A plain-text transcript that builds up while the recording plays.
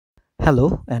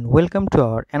Hello and welcome to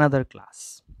our another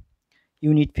class.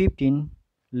 Unit 15,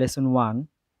 Lesson 1,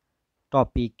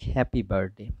 Topic Happy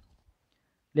Birthday.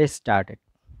 Let's start it.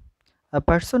 A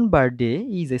person's birthday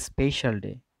is a special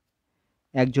day.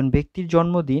 একজন ব্যক্তির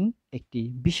জন্মদিন একটি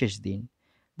বিশেষ দিন।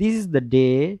 This is the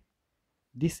day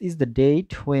this is the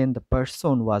date when the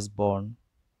person was born.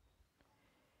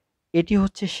 এটি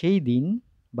হচ্ছে সেই দিন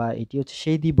বা এটি হচ্ছে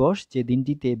সেই দিবস যে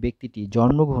দিনটিতে ব্যক্তিটি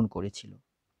জন্মগ্রহণ করেছিল।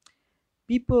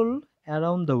 People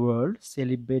around the world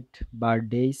celebrate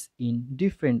birthdays in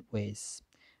different ways.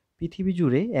 পৃথিবী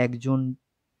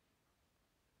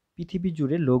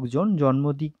জুড়ে লোকজন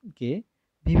জন্মদিনকে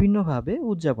বিভিন্নভাবে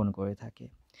উদযাপন করে থাকে।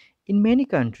 In many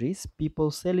countries, people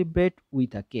celebrate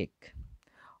with a cake.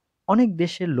 অনেক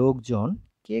দেশের লোকজন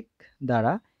কেক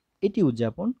দ্বারা এটি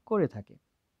উদযাপন করে থাকে।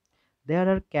 There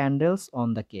are candles on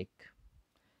the cake.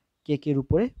 কেকের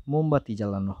উপরে মোমবাতি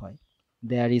জ্বালানো হয়।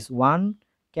 There is one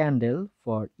candle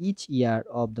for each year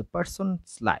of the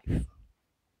person's life.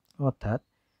 অর্থাৎ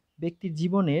ব্যক্তির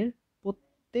জীবনের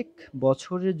প্রত্যেক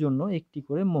বছরের জন্য একটি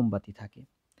করে মোমবাতি থাকে।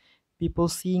 People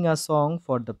sing a song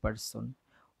for the person.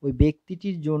 ওই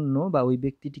ব্যক্তিটির জন্য বা ওই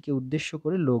ব্যক্তিটিকে উদ্দেশ্য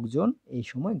করে লোকজন এই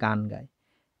সময় গান গায়।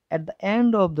 At the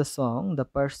end of the song, the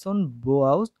person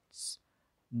blows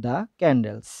the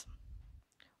candles.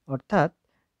 অর্থাৎ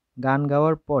গান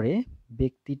গাওয়ার পরে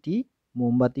ব্যক্তিটি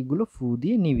মোমবাতিগুলো ফু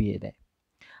দিয়ে নিভিয়ে দেয়।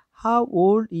 How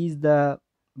old is the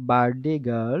birthday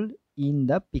girl in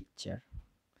the picture?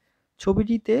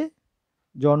 ছবিটিতে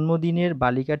জন্মদিনের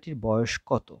বালিকাটির বয়স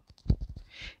কত?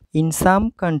 In some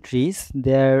countries,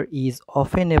 there is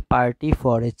often a party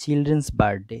for a children's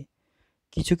birthday.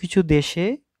 কিছু কিছু দেশে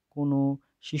কোনো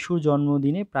শিশুর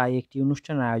জন্মদিনে প্রায় একটি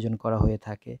অনুষ্ঠানের আয়োজন করা হয়ে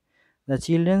থাকে। The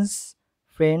children's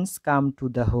friends come to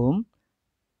the home.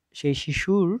 সেই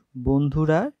শিশুর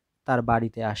বন্ধুরা তার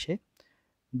বাড়িতে আসে।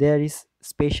 There is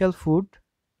special food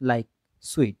like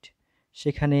sweet.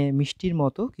 সেখানে মিষ্টির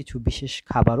মতো কিছু বিশেষ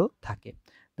খাবারও থাকে।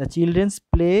 The children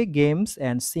play games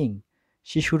and sing.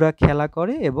 শিশুরা খেলা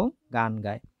করে এবং গান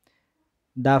গায়।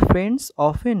 The friends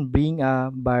often bring a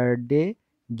birthday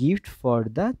gift for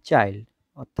the child.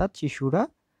 অর্থাৎ শিশুরা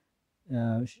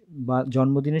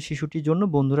জন্মদিনের শিশুটির জন্য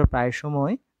বন্ধুরা প্রায়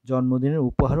সময় জন্মদিনের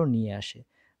উপহারও নিয়ে আসে।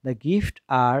 The gift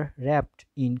are wrapped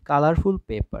in colorful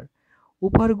paper.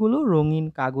 উপহারগুলো রঙিন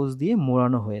কাগজ দিয়ে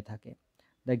মোড়ানো হয়ে থাকে।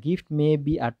 The gift may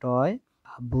be a toy,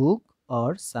 a book or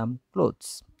some clothes.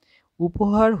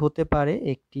 উপহার হতে পারে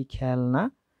একটি খেলনা,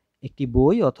 একটি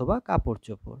বই অথবা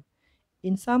কাপড়-চোপড়।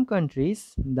 In some countries,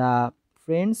 the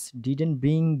friends didn't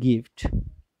bring gift.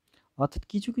 অর্থাৎ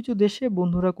কিছু কিছু দেশে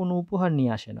বন্ধুরা কোনো উপহার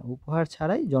নিয়ে আসে না, উপহার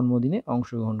ছাড়াই জন্মদিনে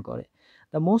অংশগ্রহণ করে।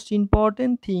 The most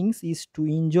important things is to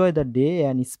enjoy the day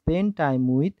and spend time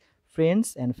with friends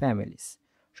and families.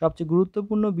 সবচেয়ে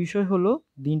গুরুত্বপূর্ণ বিষয় হলো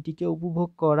দিনটিকে উপভোগ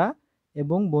করা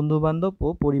এবং বন্ধুবান্ধব ও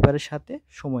পরিবারের সাথে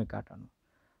সময় কাটানো।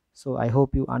 So I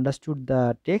hope you understood the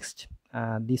text.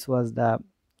 This was the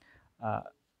uh,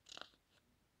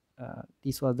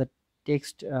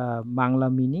 text Bangla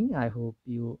meaning. I hope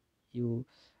you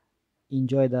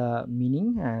enjoy the meaning,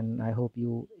 and I hope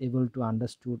you able to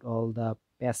understood all the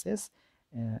passages.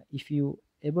 If you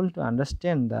able to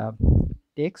understand the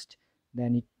text,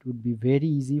 then it would be very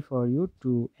easy for you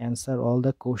to answer all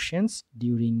the questions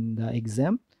during the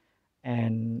exam,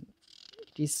 and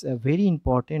it is a very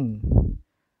important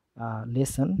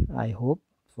lesson, I hope,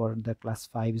 for the class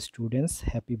 5 students.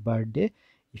 Happy birthday.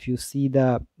 If you see the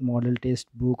model test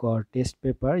book or test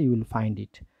paper, you will find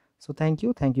it. So thank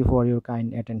you for your kind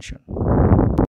attention.